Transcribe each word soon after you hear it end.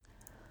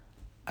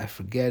I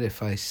forget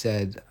if I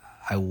said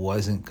I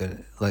wasn't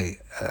gonna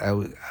like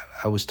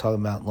I was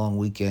talking about long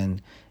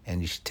weekend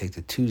and you should take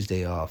the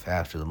Tuesday off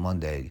after the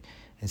Monday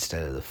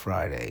instead of the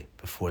Friday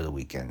before the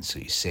weekend. So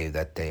you save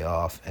that day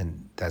off,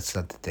 and that's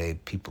not the day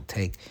people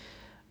take.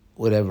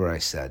 Whatever I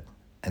said,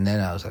 and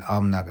then I was like,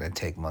 I'm not gonna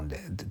take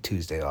the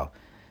Tuesday off.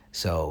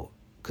 So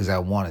because I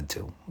wanted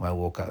to, when I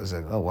woke up, I was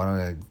like, oh, why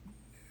don't I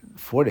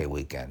 4-day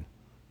weekend,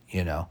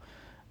 you know?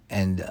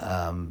 And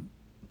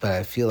but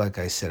I feel like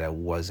I said I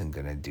wasn't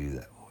gonna do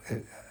that.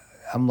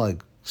 I'm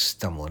like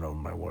stumbling over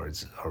my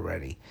words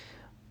already,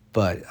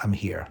 but I'm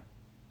here.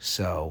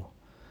 So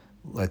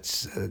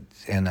let's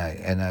and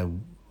I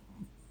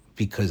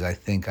because I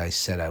think I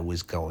said I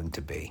was going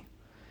to be,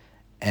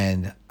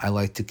 and I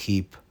like to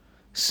keep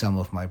some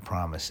of my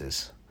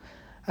promises.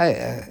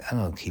 I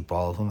don't keep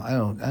all of them. I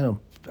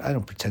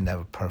don't pretend to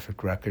have a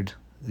perfect record.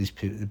 These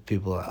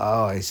people are,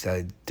 oh, I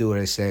do what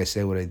I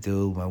say what I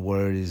do. My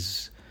word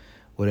is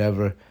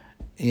whatever.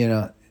 You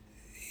know,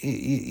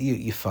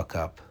 you fuck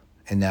up,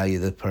 and now you're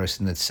the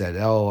person that said,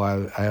 oh,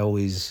 I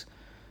always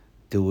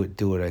do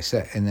what I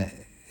say, and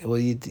well,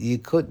 you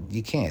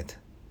can't.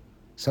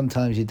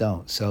 Sometimes you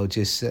don't. So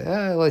just say,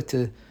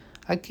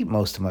 I keep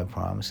most of my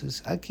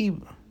promises. I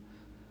keep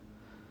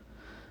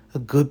a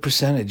good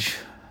percentage.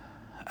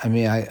 I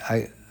mean,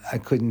 I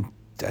couldn't.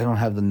 I don't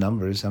have the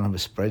numbers. I don't have a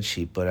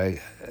spreadsheet, but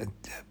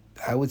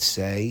I would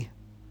say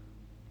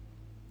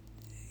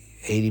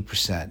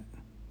 80%.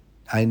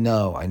 I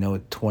know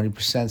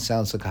 20%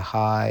 sounds like a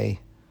high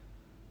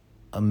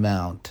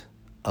amount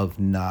of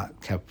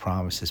not kept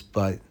promises,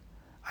 but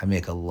I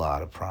make a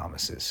lot of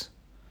promises.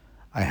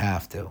 I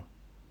have to,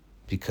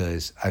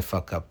 because I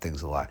fuck up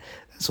things a lot.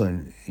 That's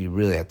when you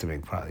really have to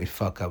make promises. You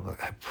fuck up,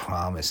 like, I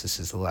promise this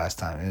is the last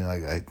time. And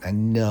I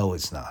know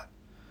it's not.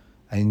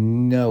 I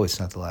know it's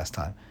not the last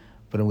time,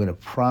 but I'm going to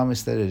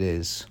promise that it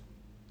is.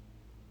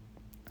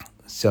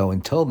 So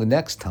until the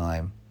next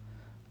time,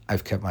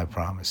 I've kept my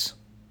promise.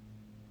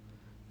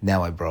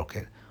 Now I broke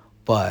it.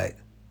 But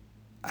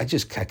I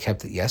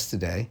kept it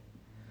yesterday.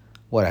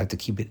 What, I have to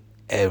keep it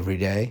every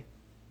day?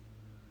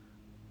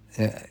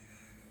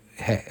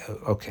 Hey,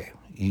 okay,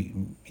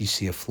 you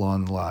see a flaw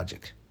in the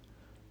logic.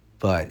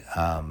 But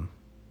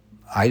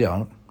I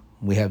don't.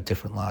 We have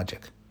different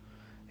logic.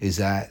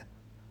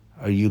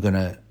 Are you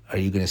gonna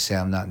say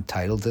I'm not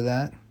entitled to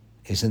that?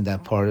 Isn't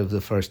that part of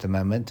the First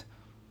Amendment?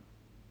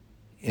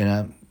 You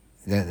know,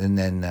 and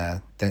then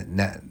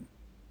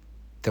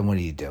what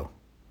do?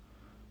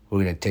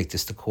 We're gonna take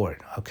this to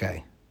court,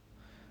 okay?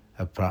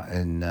 I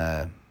don't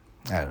know.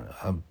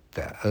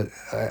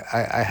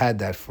 I had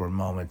that for a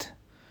moment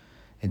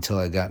until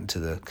I got into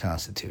the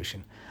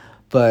Constitution,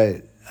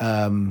 but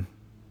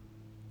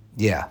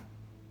yeah,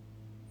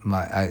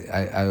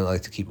 I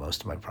like to keep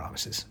most of my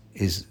promises.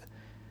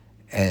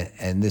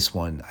 And this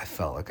one, I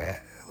felt like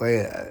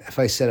if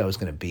I said I was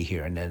going to be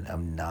here and then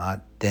I'm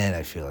not, then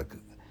I feel like,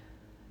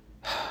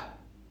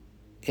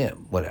 yeah,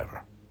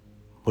 whatever.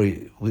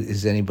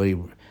 Is anybody?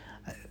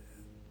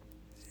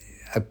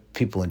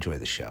 People enjoy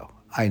the show.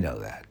 I know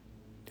that.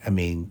 I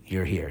mean,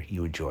 you're here.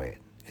 You enjoy it.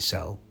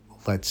 So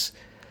let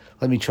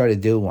me try to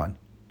do one,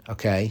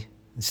 okay?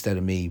 Instead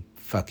of me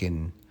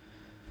fucking.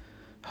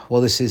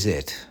 Well, this is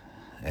it.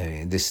 I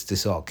mean,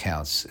 this all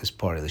counts as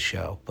part of the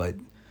show, but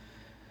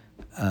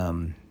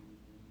coming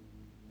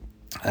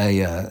out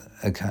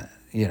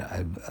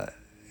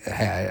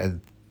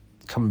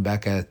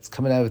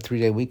of a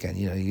 3-day weekend,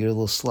 you know, you're a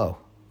little slow,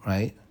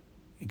 right?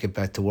 You get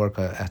back to work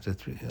after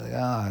 3, you're like,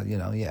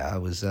 I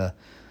was, I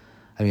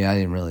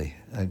didn't really,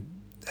 I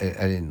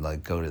didn't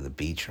like go to the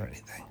beach or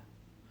anything.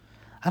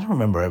 I don't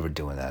remember ever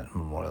doing that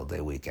Memorial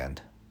Day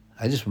weekend.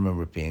 I just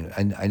remember it being,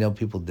 I know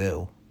people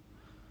do,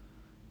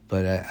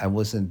 but I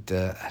wasn't,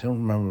 I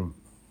don't remember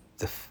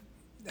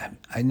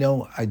I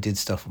know I did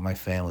stuff with my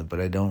family,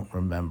 but I don't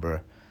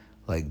remember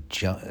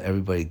like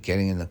everybody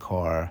getting in the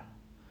car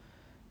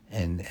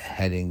and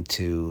heading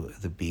to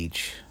the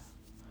beach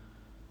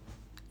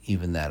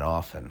even that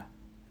often.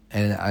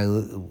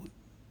 And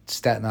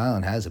Staten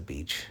Island has a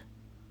beach.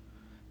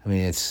 I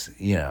mean,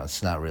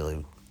 it's not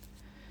really.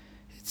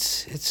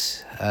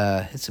 It's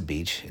a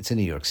beach. It's a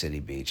New York City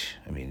beach.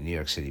 I mean, New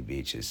York City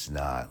beach is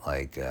not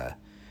like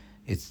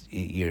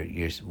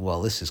you're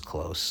well. This is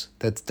close.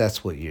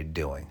 That's what you're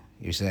doing.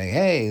 You're saying,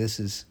 hey,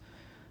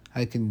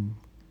 I can,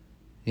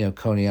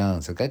 Coney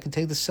Island's like I can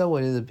take the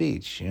subway to the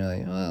beach.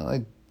 Like,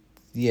 well,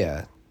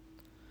 yeah.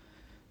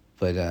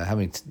 But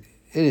it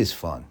is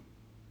fun.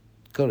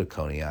 Go to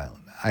Coney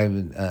Island. I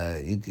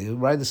haven't. You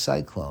ride the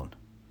Cyclone.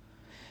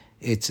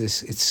 It's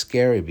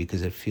scary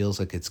because it feels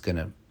like it's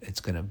gonna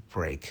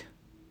break.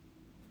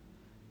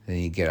 Then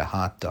you get a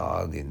hot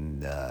dog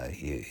and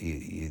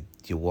you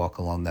walk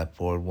along that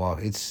boardwalk.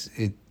 It's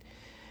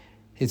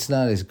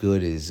not as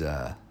good as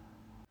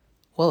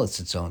it's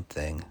its own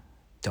thing.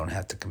 Don't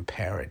have to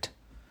compare it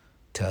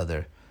to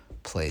other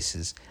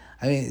places.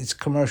 I mean, it's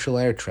commercial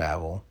air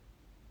travel.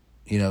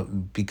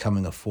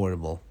 Becoming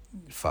affordable.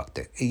 Fucked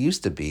it. It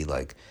used to be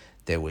like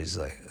it was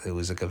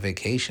like a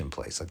vacation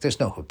place. Like there's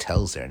no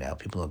hotels there now.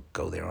 People don't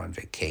go there on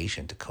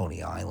vacation to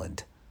Coney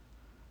Island.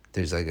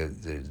 There's like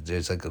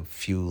a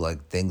few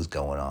like things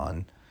going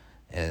on,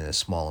 and a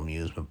small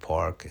amusement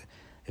park,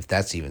 if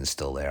that's even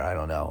still there. I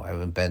don't know. I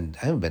haven't been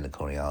to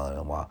Coney Island in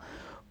a while,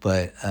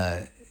 but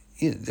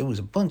there was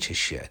a bunch of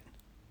shit.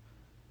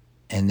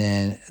 And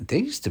then there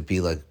used to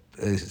be like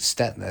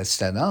Staten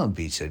Island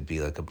Beach. There'd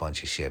be like a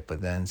bunch of shit, but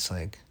then it's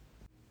like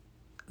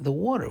the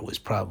water was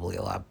probably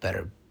a lot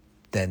better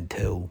then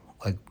too.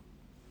 Like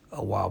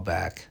a while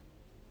back,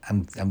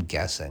 I'm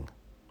guessing.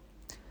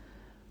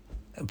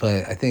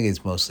 But I think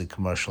it's mostly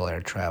commercial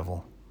air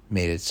travel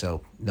made it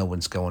so no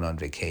one's going on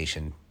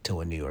vacation to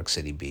a New York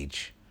City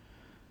beach.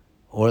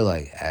 Or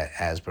like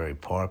Asbury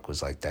Park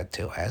was like that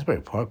too.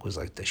 Asbury Park was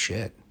like the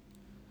shit.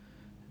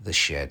 The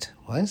shit.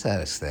 Why is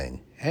that a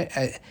thing?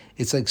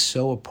 It's like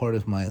so a part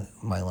of my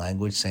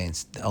language saying,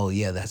 oh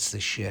yeah, that's the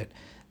shit,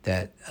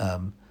 that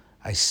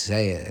I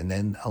say it. And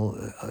then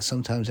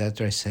sometimes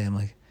after I say it, I'm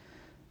like,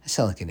 I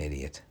sound like an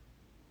idiot.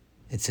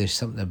 There's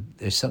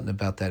something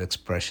about that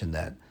expression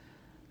that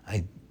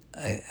I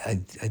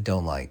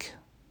don't like.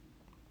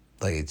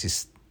 Like it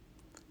just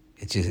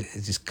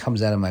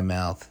comes out of my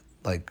mouth,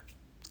 like,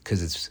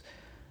 because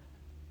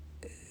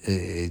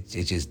it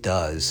just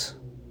does.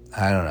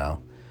 I don't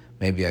know.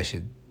 Maybe I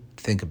should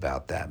think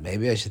about that.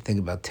 Maybe I should think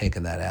about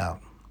taking that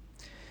out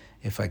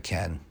if I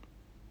can.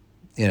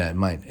 It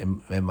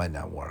might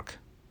not work.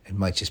 It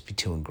might just be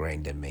too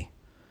ingrained in me.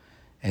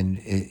 And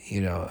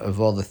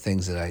of all the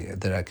things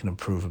that I can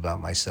improve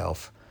about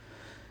myself,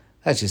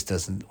 that just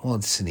doesn't. Well,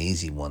 it's an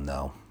easy one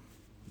though.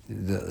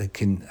 I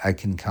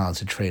can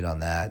concentrate on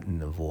that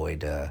and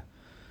avoid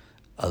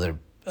other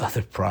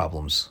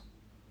problems.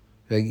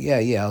 Like,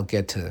 yeah, I'll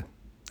get to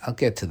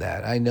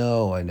that. I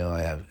know I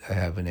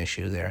have an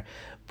issue there,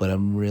 but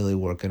I'm really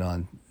working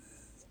on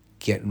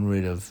getting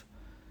rid of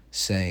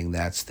saying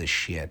that's the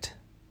shit.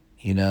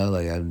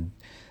 Like I'm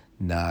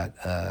not.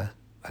 I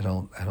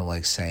don't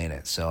like saying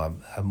it, so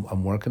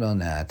I'm working on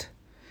that.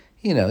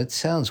 It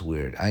sounds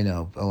weird. I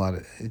know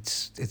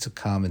it's a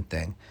common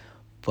thing,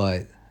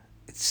 but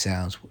it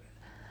sounds.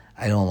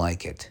 I don't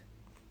like it.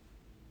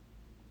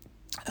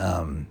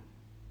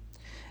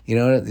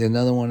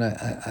 Another one.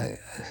 I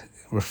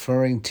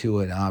referring to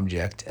an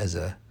object as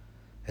a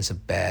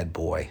bad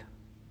boy.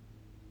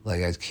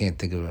 Like I can't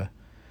think of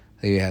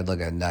you had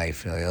like a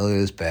knife. You're like, oh, look at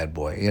this bad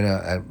boy.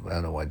 I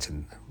don't know what's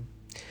in.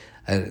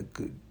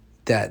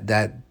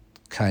 That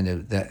kind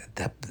of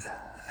that.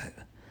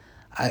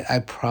 I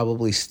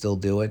probably still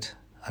do it.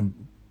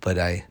 But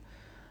I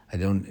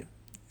don't.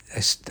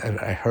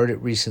 I heard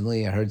it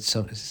recently. I heard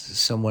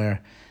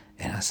somewhere,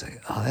 and I was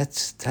like, oh,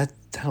 that.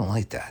 I don't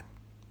like that.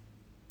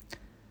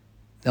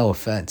 No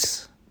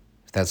offense,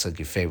 if that's like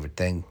your favorite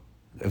thing,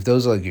 if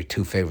those are like your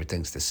two favorite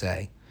things to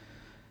say,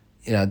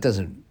 it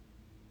doesn't.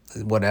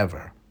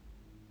 Whatever.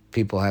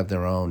 People have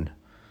their own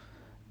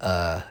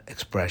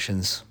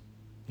expressions,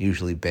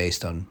 usually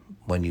based on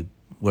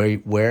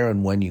where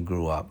and when you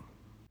grew up.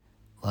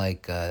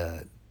 Like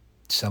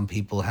some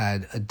people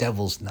had a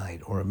devil's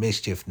night or a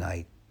mischief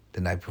night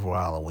the night before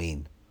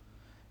Halloween.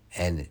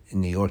 And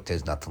in New York,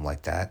 there's nothing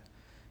like that.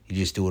 You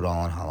just do it all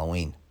on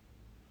Halloween.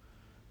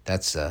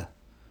 That's,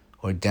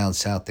 or down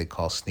south, they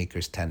call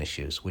sneakers tennis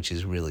shoes, which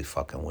is really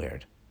fucking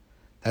weird.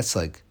 That's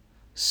like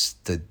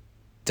the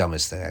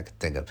dumbest thing I could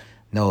think of.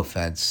 No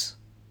offense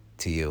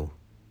to you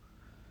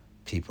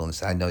people.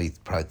 I know you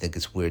probably think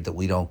it's weird that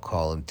we don't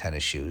call them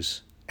tennis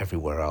shoes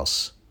everywhere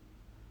else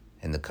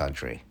in the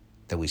country,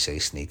 that we say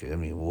sneakers. I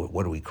mean,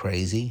 what are we,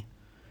 crazy?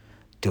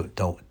 Do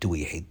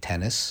we hate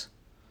tennis?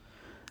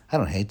 I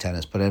don't hate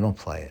tennis, but I don't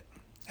play it.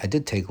 I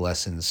did take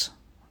lessons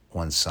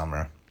one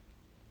summer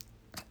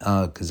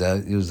because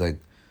it was like,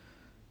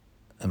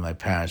 and my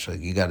parents were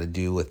like, you got to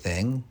do a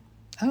thing.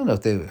 I don't know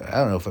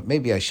if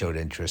maybe I showed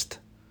interest.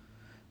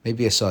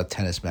 Maybe I saw a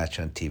tennis match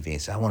on TV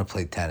and said, I want to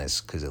play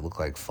tennis because it looked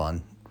like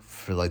fun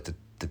for like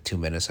the 2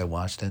 minutes I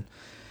watched it.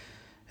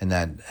 And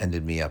that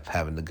ended me up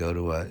having to go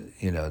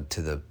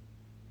to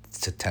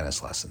to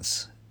tennis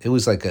lessons. It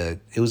was like a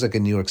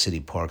New York City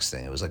Parks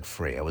thing. It was like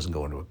free. I wasn't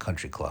going to a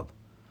country club.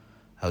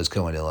 I was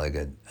going to like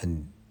a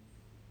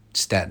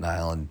Staten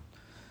Island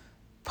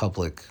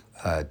public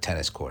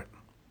tennis court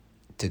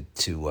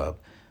to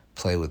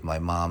play with my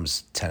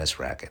mom's tennis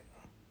racket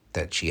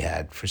that she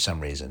had for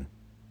some reason,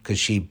 because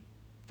she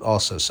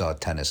also saw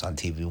tennis on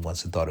TV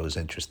once and thought it was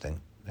interesting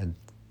and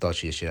thought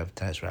she should have a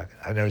tennis racket.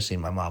 I've never seen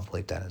my mom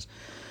play tennis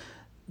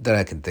that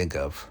I can think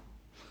of,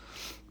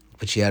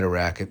 but she had a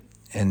racket,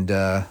 and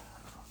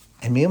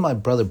me and my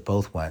brother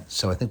both went,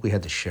 so I think we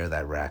had to share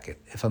that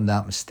racket, if I'm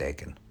not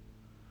mistaken.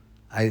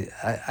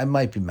 I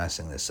might be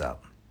messing this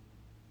up,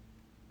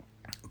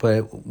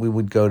 but we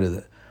would go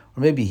to or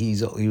maybe he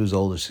was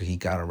older, so he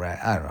got a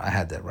racket. I don't know. I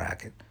had that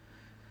racket,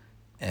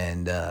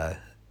 and I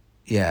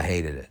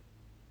hated it.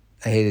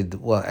 I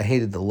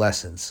hated the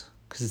lessons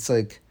because it's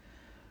like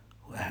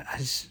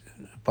a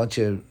bunch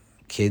of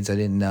kids I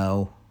didn't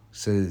know,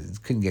 so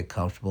couldn't get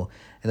comfortable,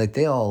 and like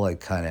they all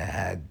like kind of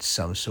had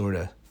some sort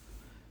of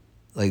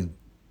like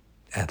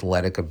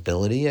athletic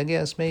ability, I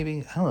guess,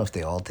 maybe. I don't know if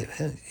they all did.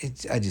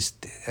 I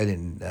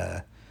didn't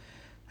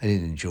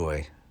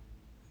enjoy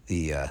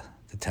the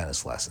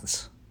tennis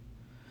lessons,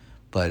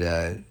 but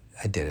I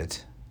did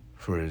it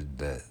for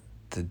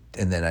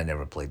and then I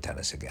never played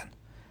tennis again.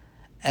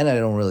 And I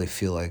don't really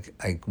feel like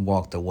I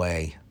walked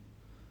away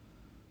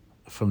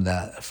from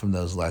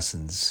those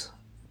lessons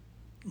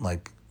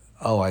like,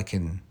 oh, I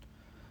can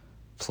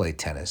play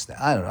tennis now.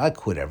 I don't know. I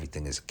quit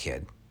everything as a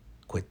kid.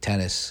 Quit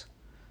tennis.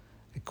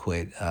 I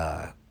quit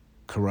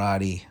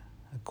karate.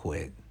 I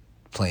quit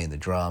playing the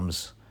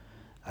drums.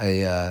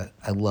 I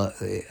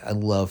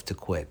love to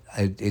quit.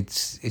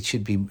 It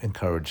should be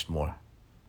encouraged more.